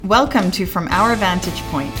Welcome to From Our Vantage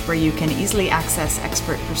Point, where you can easily access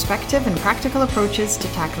expert perspective and practical approaches to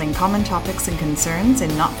tackling common topics and concerns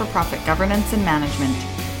in not-for-profit governance and management.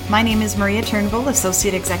 My name is Maria Turnbull,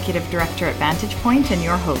 Associate Executive Director at Vantage Point and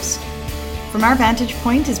your host. From Our Vantage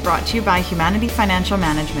Point is brought to you by Humanity Financial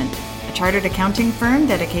Management, a chartered accounting firm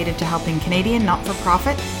dedicated to helping Canadian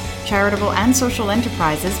not-for-profit, charitable and social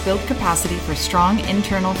enterprises build capacity for strong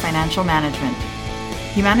internal financial management.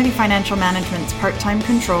 Humanity Financial Management's part-time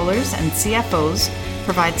controllers and CFOs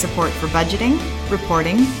provide support for budgeting,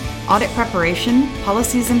 reporting, audit preparation,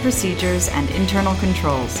 policies and procedures, and internal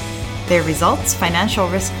controls. Their results, financial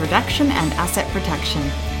risk reduction and asset protection.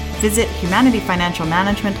 Visit Humanity Financial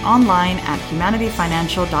Management online at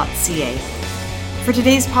humanityfinancial.ca. For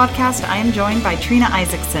today's podcast, I am joined by Trina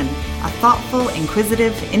Isaacson, a thoughtful,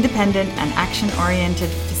 inquisitive, independent, and action-oriented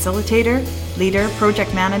facilitator, leader,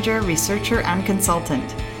 project manager, researcher, and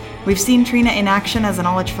consultant. We've seen Trina in action as a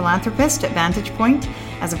knowledge philanthropist at Vantage Point,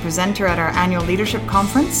 as a presenter at our annual leadership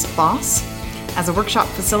conference, BOSS, as a workshop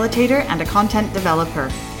facilitator, and a content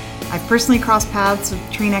developer. I've personally crossed paths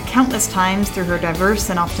with Trina countless times through her diverse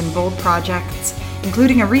and often bold projects,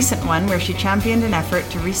 including a recent one where she championed an effort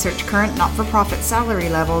to research current not-for-profit salary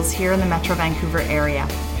levels here in the Metro Vancouver area.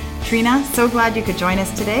 Trina, so glad you could join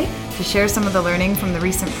us today to share some of the learning from the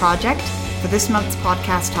recent project for this month's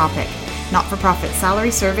podcast topic, not-for-profit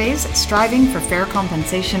salary surveys, striving for fair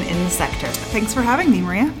compensation in the sector. Thanks for having me,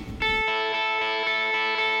 Maria.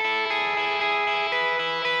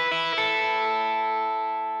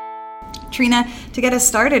 Trina, to get us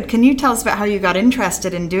started, can you tell us about how you got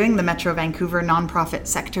interested in doing the Metro Vancouver nonprofit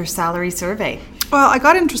sector salary survey? Well, I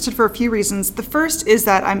got interested for a few reasons. The first is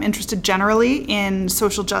that I'm interested generally in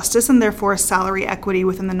social justice and therefore salary equity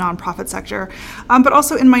within the nonprofit sector. But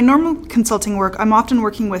also in my normal consulting work, I'm often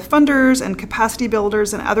working with funders and capacity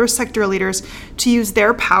builders and other sector leaders to use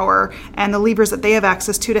their power and the levers that they have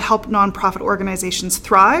access to help nonprofit organizations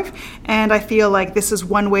thrive. And I feel like this is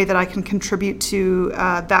one way that I can contribute to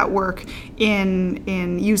that work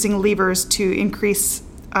in using levers to increase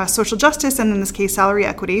social justice, and in this case, salary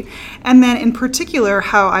equity. And then in particular,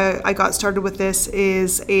 how I got started with this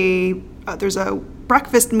is there's a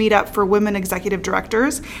breakfast meetup for women executive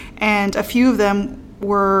directors, and a few of them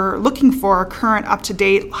were looking for current,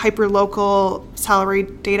 up-to-date, hyper-local salary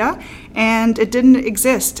data, and it didn't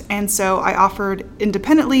exist. And so I offered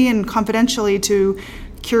independently and confidentially to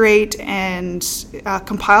curate and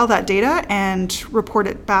compile that data and report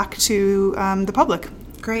it back to the public.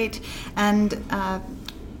 Great. And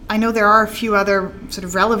I know there are a few other sort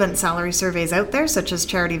of relevant salary surveys out there, such as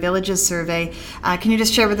Charity Village's survey. Can you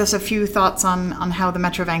just share with us a few thoughts on how the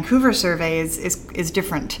Metro Vancouver survey is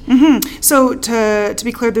different? Mm-hmm. So to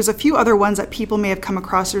be clear, there's a few other ones that people may have come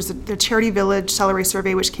across. There's the Charity Village salary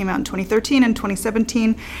survey, which came out in 2013 and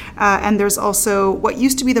 2017. And there's also what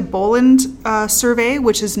used to be the Boland survey,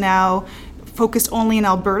 which is now focused only in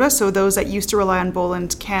Alberta, so those that used to rely on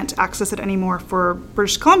Boland can't access it anymore for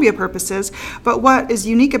British Columbia purposes. But what is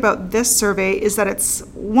unique about this survey is that it's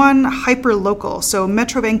one hyper-local, so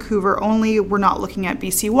Metro Vancouver only. We're not looking at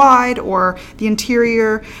BC-wide or the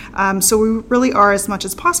interior, so we really are, as much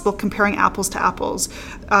as possible, comparing apples to apples.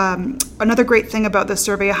 Another great thing about this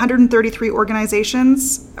survey, 133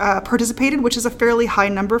 organizations participated, which is a fairly high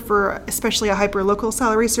number for especially a hyper-local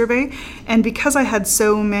salary survey. And because I had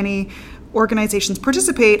so many organizations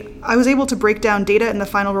participate, I was able to break down data in the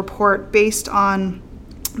final report based on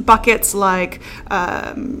buckets like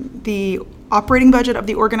the operating budget of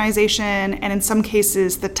the organization, and in some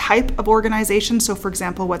cases the type of organization. So for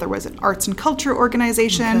example, whether it was an arts and culture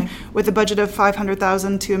organization with a budget of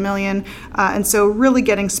 $500,000 to $1 million. And so really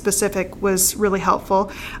getting specific was really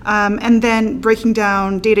helpful. And then breaking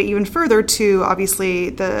down data even further to obviously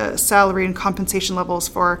the salary and compensation levels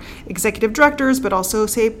for executive directors, but also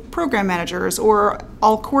say program managers or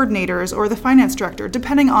all coordinators or the finance director.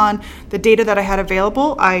 Depending on the data that I had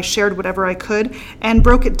available, I shared whatever I could and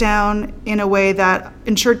broke it down in a way that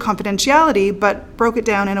ensured confidentiality, but broke it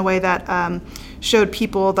down in a way that showed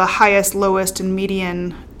people the highest, lowest, and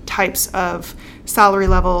median types of salary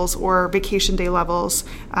levels or vacation day levels,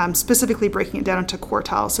 specifically breaking it down into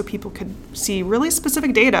quartiles so people could see really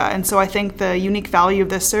specific data. And so I think the unique value of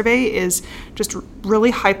this survey is just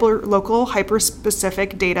really hyper-local,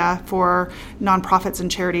 hyper-specific data for nonprofits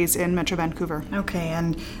and charities in Metro Vancouver. Okay,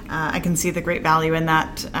 and I can see the great value in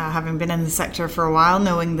that, having been in the sector for a while,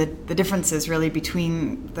 knowing the differences really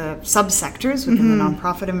between the subsectors within the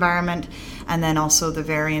nonprofit environment, and then also the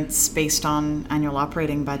variance based on annual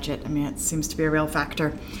operating budget. I mean, it seems to be a real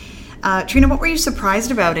factor. Trina, what were you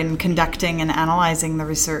surprised about in conducting and analyzing the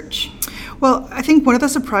research? Well, I think one of the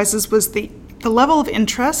surprises was the the level of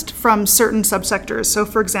interest from certain subsectors. So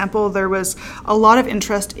for example, there was a lot of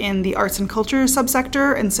interest in the arts and culture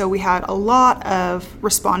subsector, and so we had a lot of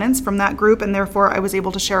respondents from that group, and therefore I was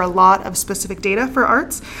able to share a lot of specific data for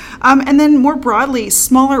arts. And then more broadly,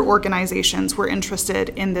 smaller organizations were interested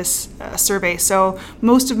in this survey. So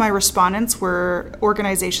most of my respondents were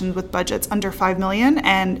organizations with budgets under $5 million,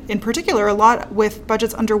 and in particular, a lot with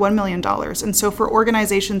budgets under $1 million. And so for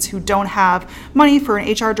organizations who don't have money for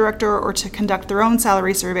an HR director or to conduct their own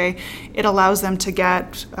salary survey, it allows them to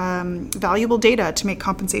get valuable data to make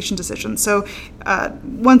compensation decisions. So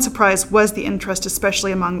one surprise was the interest,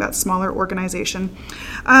 especially among that smaller organization.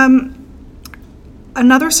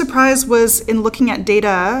 Another surprise was in looking at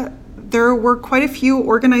data, there were quite a few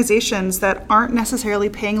organizations that aren't necessarily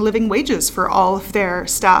paying living wages for all of their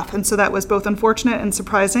staff. And so that was both unfortunate and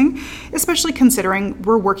surprising, especially considering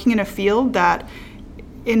we're working in a field that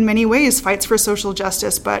in many ways fights for social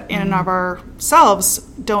justice, but in and of ourselves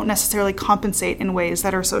don't necessarily compensate in ways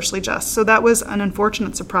that are socially just. So that was an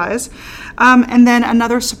unfortunate surprise. And then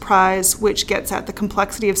another surprise, which gets at the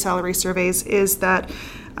complexity of salary surveys, is that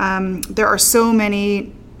there are so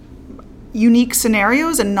many unique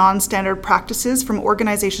scenarios and non-standard practices from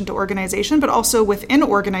organization to organization, but also within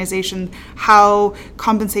organization, how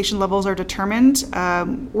compensation levels are determined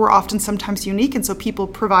were often sometimes unique. And so people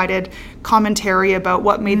provided commentary about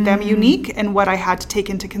what made them unique and what I had to take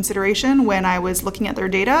into consideration when I was looking at their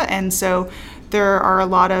data. And so there are a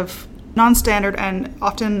lot of non-standard and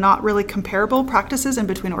often not really comparable practices in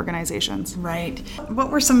between organizations. Right. What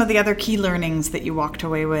were some of the other key learnings that you walked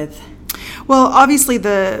away with? Well, obviously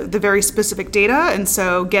the very specific data, and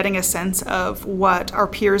so getting a sense of what our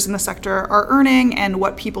peers in the sector are earning and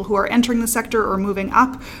what people who are entering the sector or moving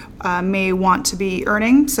up may want to be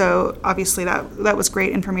earning. So obviously that was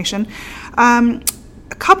great information. A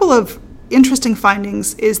couple of interesting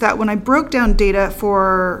findings is that when I broke down data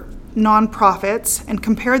for nonprofits and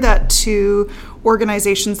compared that to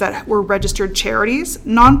organizations that were registered charities,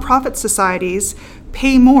 nonprofit societies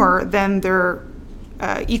pay more than their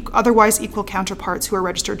otherwise equal counterparts who are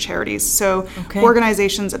registered charities. So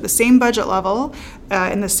organizations at the same budget level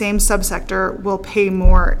in the same subsector will pay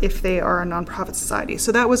more if they are a nonprofit society.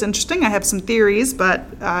 So that was interesting. I have some theories,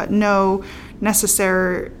 but not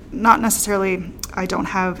necessarily, I don't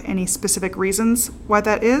have any specific reasons why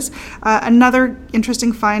that is. Another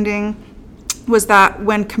interesting finding was that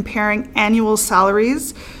when comparing annual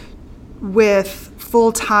salaries with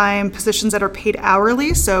full-time positions that are paid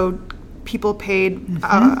hourly, so people paid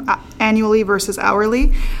annually versus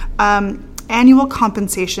hourly, annual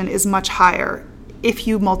compensation is much higher. If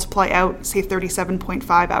you multiply out, say,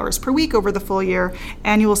 37.5 hours per week over the full year,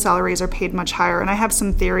 annual salaries are paid much higher. And I have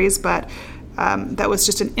some theories, but that was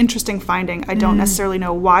just an interesting finding. I don't necessarily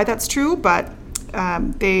know why that's true, but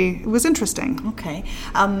it was interesting. Okay.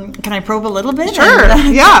 Can I probe a little bit? Sure,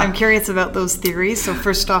 yeah. I'm curious about those theories. So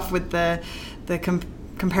first off with the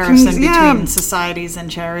comparison between societies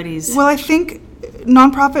and charities. Well, I think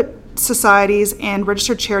nonprofit societies and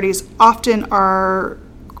registered charities often are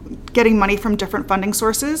getting money from different funding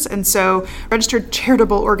sources. And so registered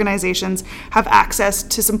charitable organizations have access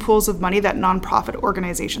to some pools of money that nonprofit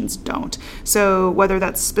organizations don't. So whether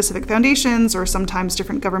that's specific foundations or sometimes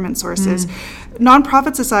different government sources,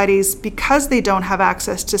 nonprofit societies, because they don't have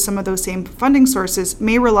access to some of those same funding sources,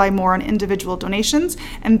 may rely more on individual donations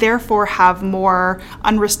and therefore have more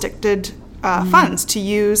unrestricted funds to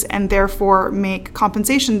use, and therefore make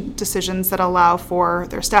compensation decisions that allow for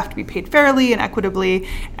their staff to be paid fairly and equitably,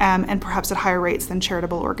 and perhaps at higher rates than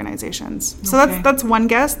charitable organizations. So that's one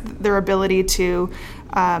guess, their ability to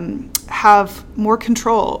have more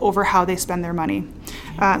control over how they spend their money.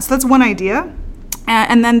 So that's one idea.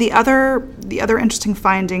 And then the other interesting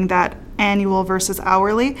finding, that annual versus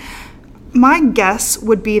hourly, my guess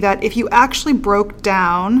would be that if you actually broke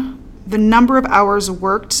down the number of hours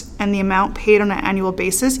worked and the amount paid on an annual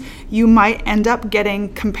basis, you might end up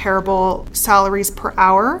getting comparable salaries per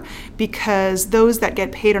hour, because those that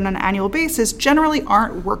get paid on an annual basis generally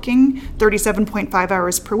aren't working 37.5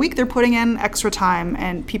 hours per week. They're putting in extra time,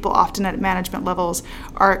 and people often at management levels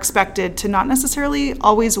are expected to not necessarily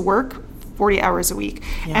always work 40 hours a week.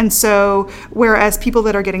 Yeah. And so whereas people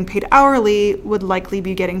that are getting paid hourly would likely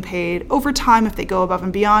be getting paid overtime if they go above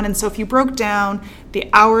and beyond. And so if you broke down the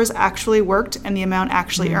hours actually worked and the amount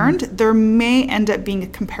actually earned, there may end up being a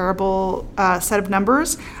comparable set of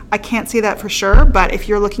numbers. I can't say that for sure, but if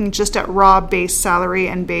you're looking just at raw base salary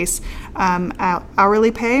and base hourly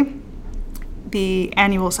pay, the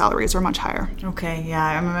annual salaries are much higher. Okay, yeah,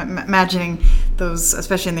 I'm imagining those,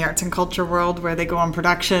 especially in the arts and culture world, where they go on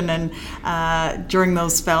production, and during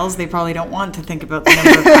those spells, they probably don't want to think about the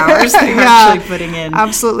number of hours they're actually putting in.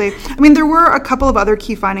 Absolutely. I mean, there were a couple of other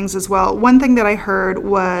key findings as well. One thing that I heard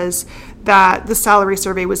was that the salary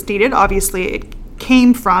survey was needed. Obviously, it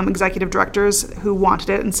came from executive directors who wanted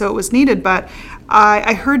it, and so it was needed. But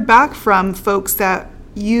I heard back from folks that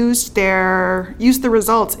used the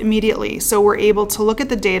results immediately. So we're able to look at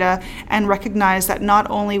the data and recognize that not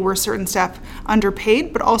only were certain staff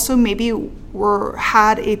underpaid, but also maybe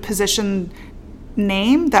had a position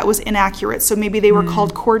name that was inaccurate. So maybe they were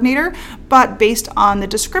called coordinator, but based on the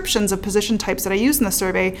descriptions of position types that I used in the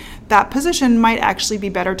survey, that position might actually be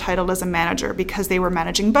better titled as a manager because they were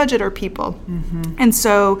managing budget or people. And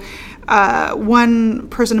so one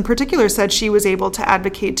person in particular said she was able to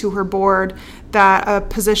advocate to her board that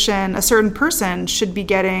a certain person should be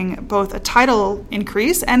getting both a title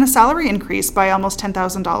increase and a salary increase by almost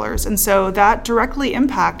 $10,000. And so that directly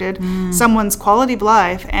impacted someone's quality of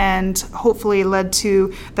life and hopefully led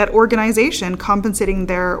to that organization compensating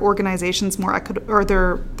their organizations more or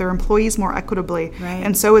their employees more equitably. Right.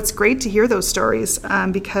 And so it's great to hear those stories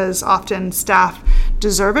because often staff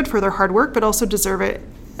deserve it for their hard work, but also deserve it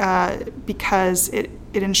because it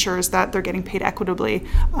ensures that they're getting paid equitably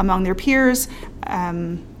among their peers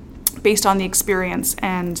based on the experience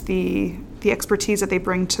and the expertise that they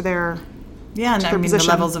bring to their and I mean position.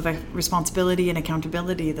 the levels of responsibility and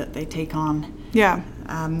accountability that they take on. Yeah.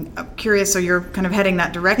 I'm curious, so you're kind of heading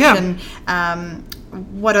that direction. Yeah.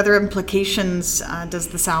 What other implications does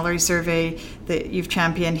the salary survey that you've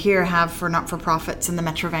championed here have for not-for-profits in the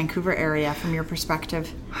Metro Vancouver area from your perspective?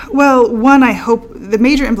 Well, one, I hope the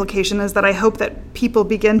major implication is that I hope that people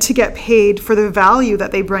begin to get paid for the value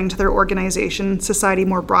that they bring to their organization, society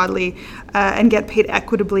more broadly, and get paid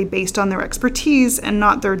equitably based on their expertise and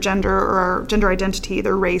not their gender or gender identity,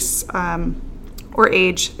 their race, or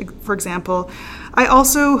age, for example. I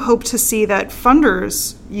also hope to see that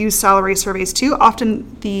funders use salary surveys too.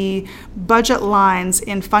 Often the budget lines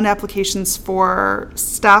in fund applications for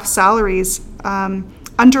staff salaries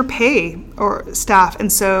underpay or staff,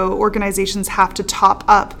 and so organizations have to top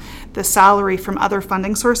up the salary from other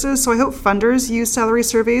funding sources. So I hope funders use salary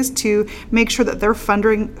surveys to make sure that they're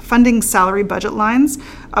funding salary budget lines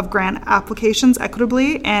of grant applications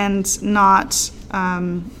equitably and not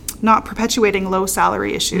perpetuating low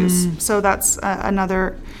salary issues. So that's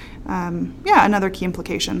another key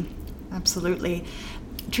implication. Absolutely.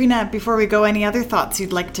 Trina, before we go, any other thoughts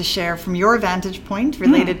you'd like to share from your vantage point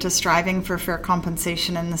related to striving for fair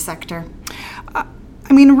compensation in the sector?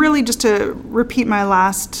 I mean, really, just to repeat my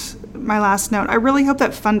last note, I really hope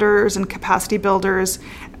that funders and capacity builders,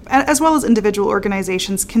 as well as individual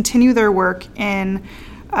organizations, continue their work in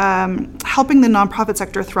helping the nonprofit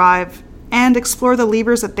sector thrive and explore the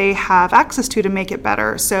levers that they have access to make it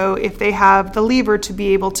better. So if they have the lever to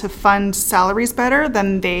be able to fund salaries better,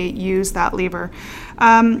 then they use that lever.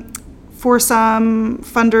 For some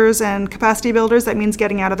funders and capacity builders, that means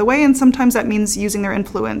getting out of the way, and sometimes that means using their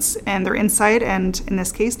influence and their insight, and in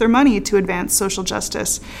this case, their money to advance social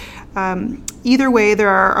justice. Either way, there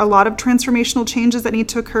are a lot of transformational changes that need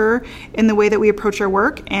to occur in the way that we approach our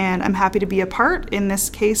work, and I'm happy to be a part, in this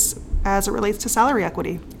case, as it relates to salary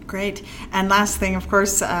equity. Great. And last thing, of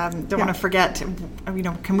course, don't want to forget,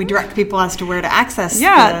 can we direct people as to where to access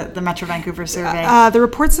the Metro Vancouver survey? The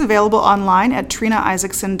report's available online at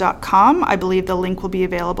trinaisaacson.com. I believe the link will be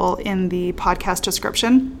available in the podcast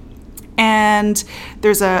description. And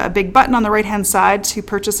there's a big button on the right-hand side to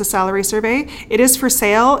purchase a salary survey. It is for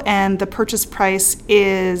sale, and the purchase price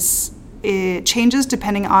it changes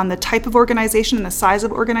depending on the type of organization and the size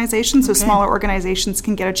of organization. So smaller organizations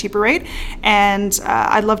can get a cheaper rate. And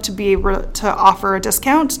I'd love to be able to offer a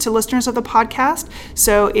discount to listeners of the podcast.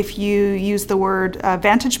 So if you use the word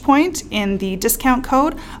Vantage Point in the discount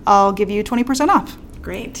code, I'll give you 20% off.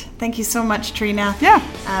 Great. Thank you so much, Trina. Yeah.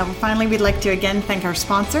 Finally, we'd like to again thank our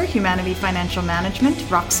sponsor, Humanity Financial Management,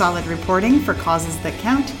 rock solid reporting for causes that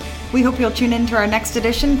count. We hope you'll tune in to our next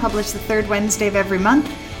edition, published the third Wednesday of every month.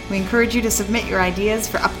 We encourage you to submit your ideas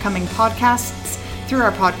for upcoming podcasts through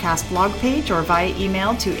our podcast blog page or via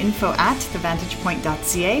email to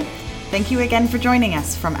info@thevantagepoint.ca. Thank you again for joining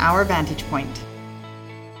us from our Vantage Point.